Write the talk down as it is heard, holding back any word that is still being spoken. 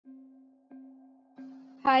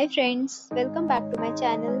Hi friends, welcome back to my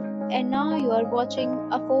channel, and now you are watching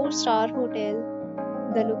a 4-star hotel.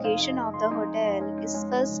 The location of the hotel is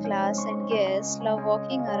first class and guests love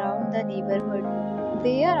walking around the neighborhood.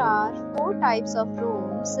 There are 4 types of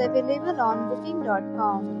rooms available on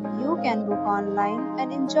booking.com. You can book online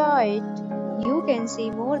and enjoy it. You can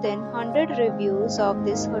see more than 100 reviews of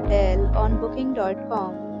this hotel on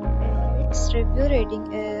booking.com. Its review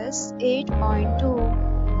rating is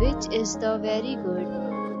 8.2, which is the very good.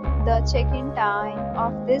 The check-in time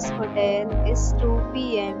of this hotel is 2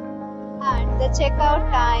 p.m. and the checkout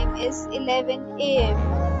time is 11 a.m.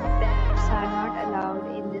 Pets are not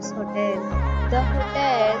allowed in this hotel. The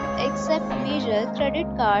hotel accepts major credit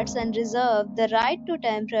cards and reserves the right to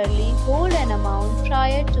temporarily hold an amount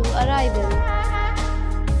prior to arrival.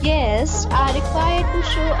 Guests are required to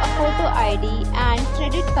show a photo ID and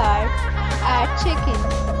credit card at check-in.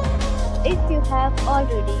 If you have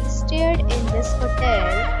already stayed in this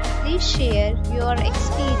hotel, please share your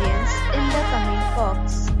experience in the comment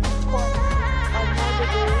box. For more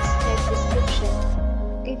details, check description.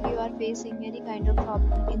 If you are facing any kind of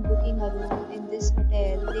problem in booking a room in this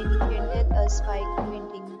hotel, then you can tell us by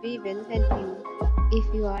commenting. We will help you.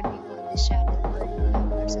 If you are new on this channel or you have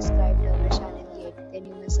not subscribed to our channel yet, then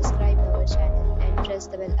you must subscribe to our channel and press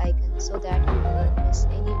the bell icon so that you do not miss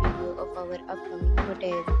any video of our upcoming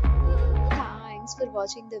hotel. Thanks for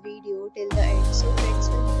watching the video till the end. So friends,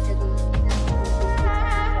 will meet again in a new video with a new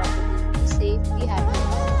property. Be safe, be happy.